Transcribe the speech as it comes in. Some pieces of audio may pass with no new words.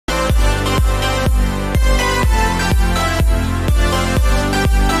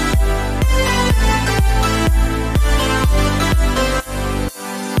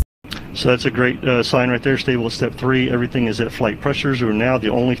So that's a great sign right there. Stable at step 3. Everything is at flight pressures. Or now the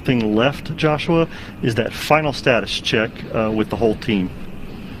only thing left, Joshua, is that final status check with the whole team.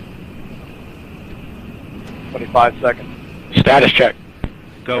 25 seconds. Status check.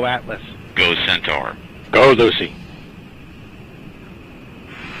 Go Atlas. Go Centaur. Go Lucy.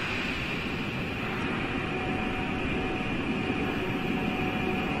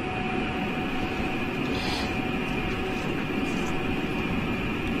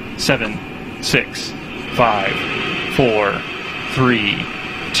 Seven, 6, 5, 4, 3,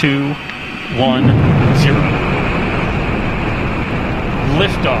 2, 1, 0.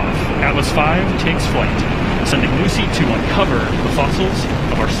 Liftoff. Atlas V takes flight, sending Lucy to uncover the fossils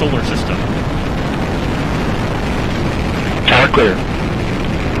of our solar system. Tower clear.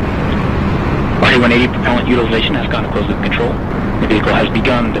 RD-180 propellant utilization has gone to closed loop control. The vehicle has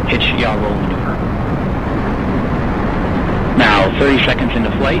begun the pitch yaw roll maneuver. Now, 30 seconds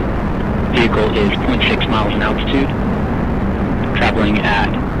into flight, vehicle is 0.6 miles in altitude, traveling at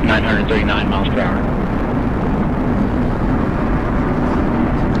 939 miles per hour.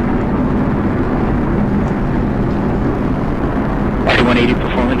 RD-180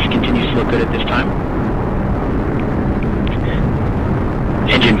 performance continues to look good at this time.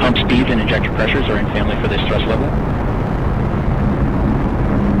 Engine pump speeds and injector pressures are in family for this thrust level.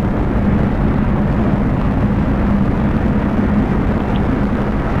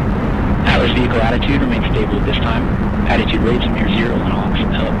 Vehicle attitude remains stable at this time. Attitude rates near 0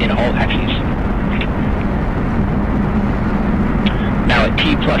 in all axes. Now at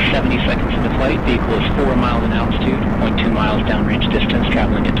T plus 70 seconds into flight, vehicle is 4 miles in altitude, 0.2 miles downrange distance,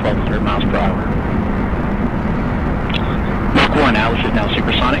 traveling at 1,200 miles per hour. Mach 1, Atlas is now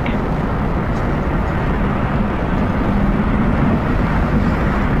supersonic.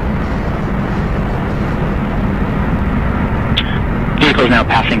 Vehicle is now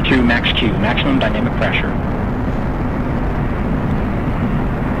passing through max Q, maximum dynamic pressure.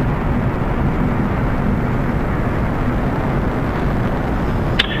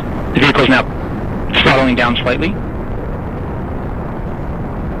 The vehicle is now throttling down slightly.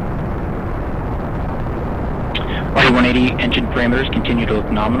 RD-180 engine parameters continue to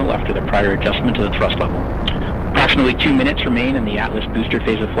look nominal after the prior adjustment to the thrust level. Approximately 2 minutes remain in the Atlas booster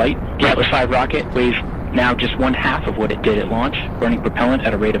phase of flight. The Atlas V rocket weighs now just 1/2 of what it did at launch, burning propellant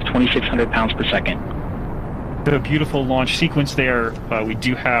at a rate of 2,600 pounds per second. A beautiful launch sequence there. We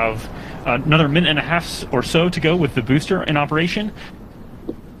do have another minute and a half or so to go with the booster in operation.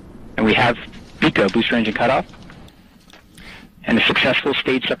 And we have BECO, booster engine cutoff, and a successful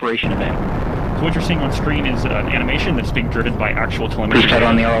stage separation event. So what you're seeing on screen is an animation that's being driven by actual telemetry. Please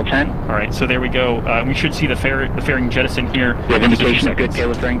on the RL-10. All right, so there we go. We should see the fairing jettison here. We have indication of good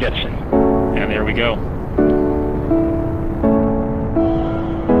payload fairing jettison. And there we go.